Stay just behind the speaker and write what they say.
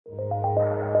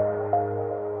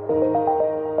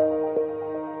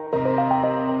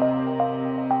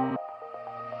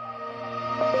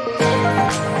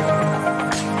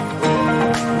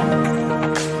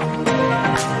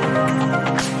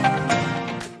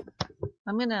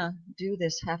I'm going to do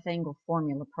this half-angle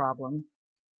formula problem,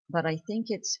 but I think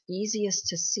it's easiest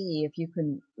to see if you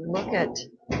can look at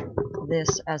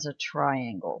this as a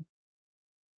triangle.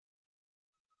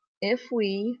 If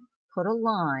we put a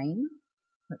line,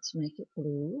 let's make it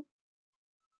blue,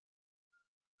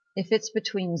 if it's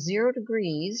between 0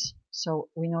 degrees, so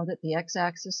we know that the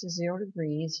x-axis is 0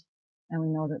 degrees, and we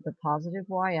know that the positive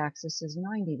y-axis is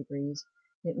 90 degrees,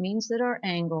 it means that our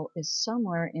angle is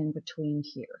somewhere in between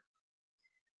here.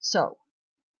 So,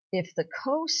 if the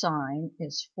cosine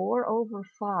is 4 over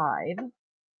 5,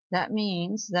 that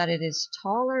means that it is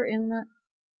taller in the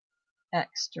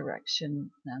x direction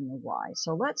than the y.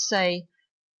 So let's say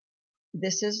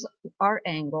this is our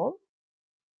angle,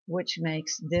 which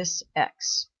makes this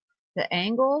x. The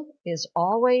angle is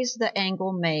always the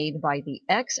angle made by the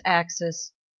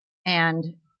x-axis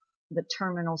and the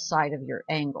terminal side of your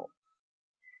angle.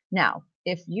 Now,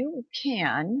 if you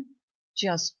can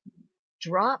just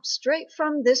drop straight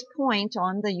from this point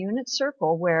on the unit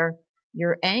circle where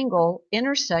your angle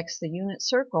intersects the unit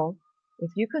circle,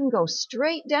 if you can go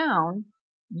straight down,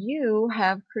 you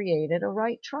have created a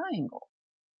right triangle.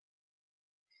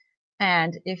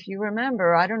 And if you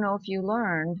remember, I don't know if you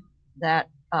learned that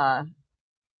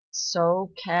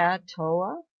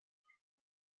SOHCAHTOA,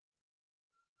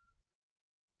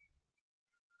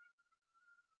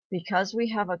 because we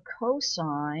have a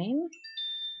cosine,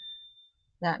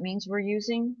 that means we're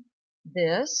using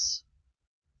this,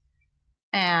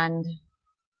 and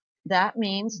that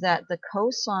means that the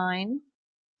cosine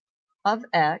of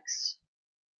x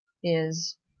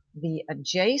is the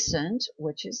adjacent,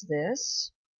 which is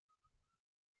this,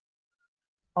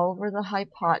 over the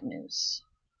hypotenuse.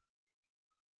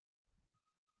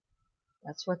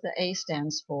 That's what the A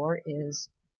stands for, is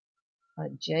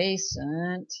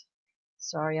adjacent.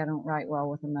 Sorry, I don't write well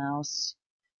with a mouse.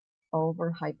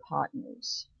 Over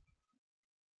hypotenuse.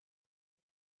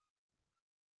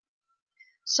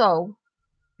 So,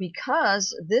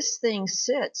 because this thing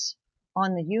sits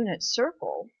on the unit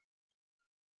circle,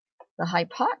 the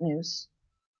hypotenuse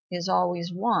is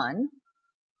always 1.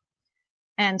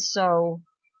 And so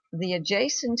the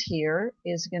adjacent here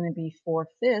is going to be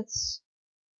 4/5.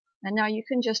 And now you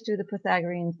can just do the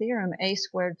Pythagorean theorem, a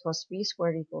squared plus b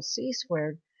squared equals c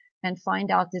squared, and find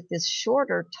out that this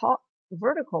shorter top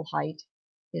vertical height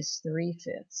is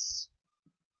 3/5.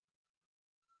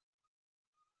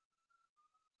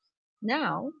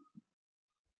 Now,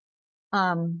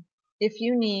 if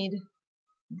you need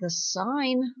the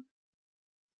sine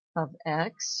of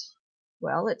x,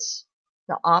 well, it's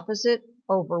the opposite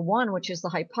over 1, which is the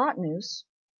hypotenuse,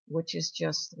 which is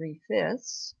just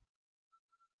 3/5.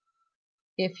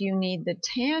 If you need the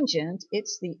tangent,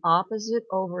 it's the opposite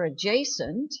over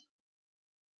adjacent,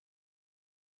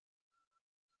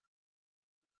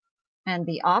 and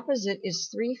the opposite is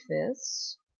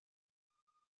 3/5,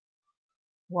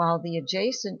 while the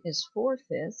adjacent is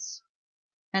 4/5,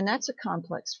 and that's a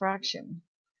complex fraction.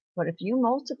 But if you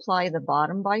multiply the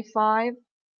bottom by 5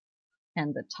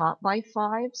 and the top by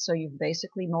 5, so you've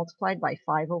basically multiplied by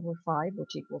 5 over 5,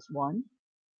 which equals 1,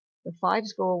 the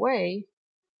 5's go away,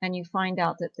 and you find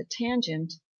out that the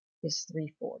tangent is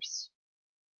 3/4.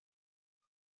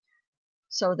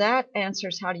 So that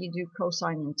answers how do you do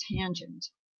cosine and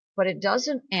tangent. But it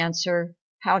doesn't answer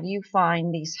how do you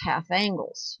find these half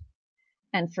angles.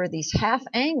 And for these half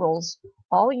angles,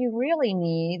 all you really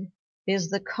need is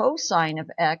the cosine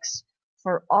of x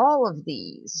for all of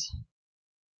these.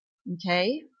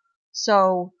 Okay?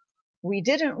 So we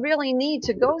didn't really need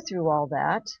to go through all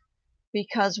that,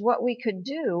 because what we could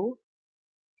do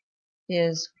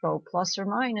is go plus or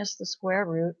minus the square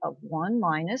root of 1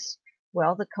 minus,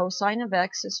 well, the cosine of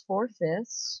x is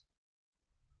 4/5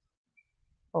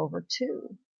 over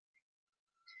 2.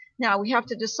 Now we have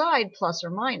to decide plus or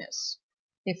minus.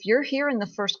 If you're here in the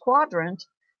first quadrant,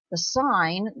 the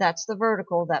sine, that's the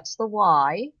vertical, that's the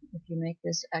y. If you make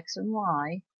this x and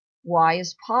y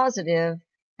is positive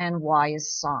and y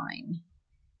is sine.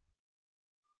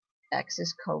 X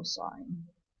is cosine.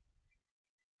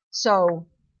 So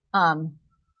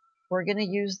we're going to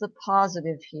use the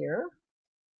positive here.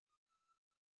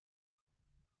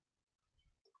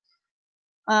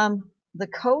 The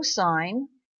cosine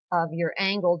of your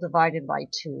angle divided by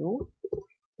 2,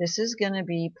 this is going to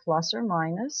be plus or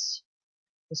minus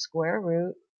the square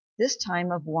root, this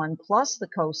time of 1 plus the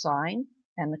cosine,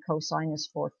 and the cosine is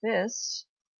 4/5,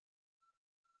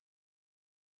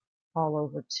 all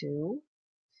over 2.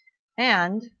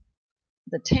 And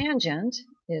the tangent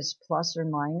is plus or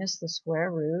minus the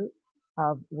square root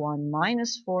of 1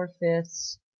 minus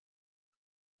 4/5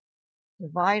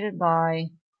 divided by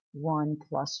 1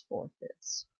 plus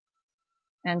 4/5.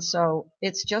 And so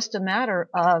it's just a matter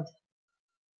of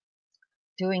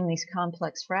doing these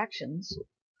complex fractions.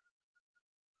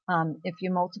 If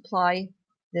you multiply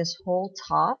this whole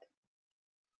top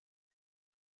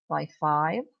by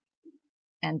 5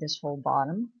 and this whole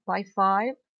bottom by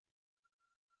 5,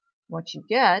 what you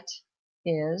get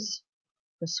is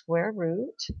the square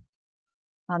root.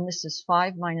 This is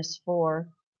 5 minus 4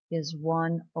 is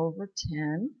 1 over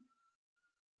 10.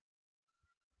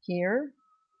 Here,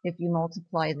 if you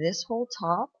multiply this whole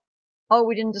top, oh,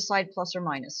 we didn't decide plus or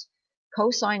minus.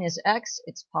 Cosine is x,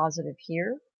 it's positive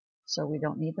here, so we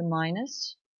don't need the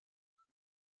minus.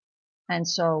 And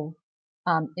so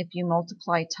if you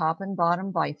multiply top and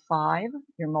bottom by 5,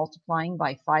 you're multiplying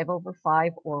by 5 over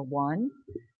 5 or 1.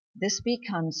 This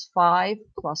becomes 5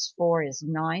 plus 4 is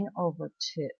 9 over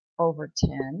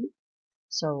 10.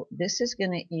 So this is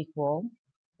going to equal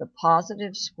the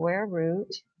positive square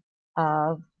root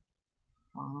of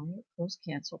 5, those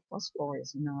cancel, plus 4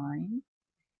 is 9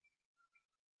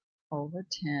 over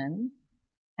 10.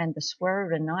 And the square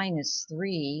root of 9 is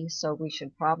 3, so we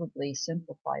should probably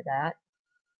simplify that.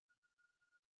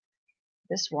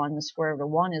 This one, the square root of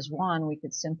 1 is 1, we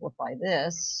could simplify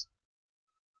this.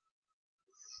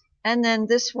 And then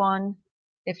this one,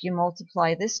 if you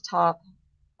multiply this top,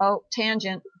 oh,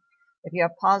 tangent, if you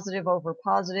have positive over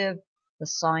positive, the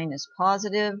sign is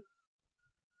positive.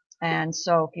 And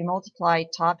so if you multiply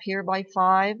top here by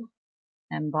 5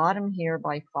 and bottom here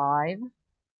by 5,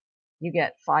 you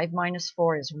get 5 minus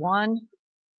 4 is 1,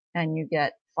 and you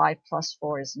get 5 plus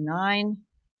 4 is 9,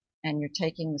 and you're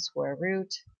taking the square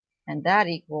root, and that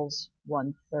equals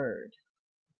 1/3.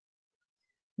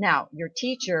 Now, your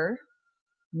teacher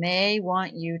may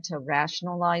want you to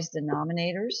rationalize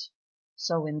denominators,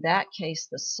 so in that case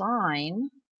the sign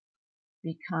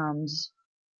becomes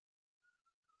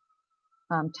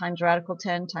times radical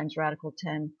 10 times radical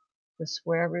 10, the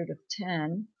square root of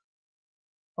 10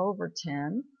 over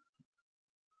 10.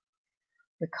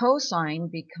 The cosine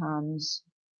becomes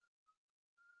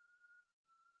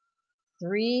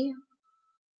 3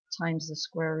 times the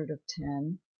square root of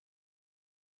 10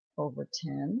 over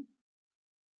 10.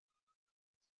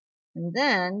 And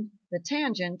then the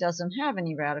tangent doesn't have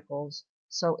any radicals,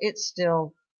 so it's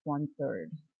still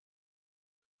 1/3.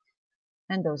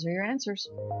 And those are your answers.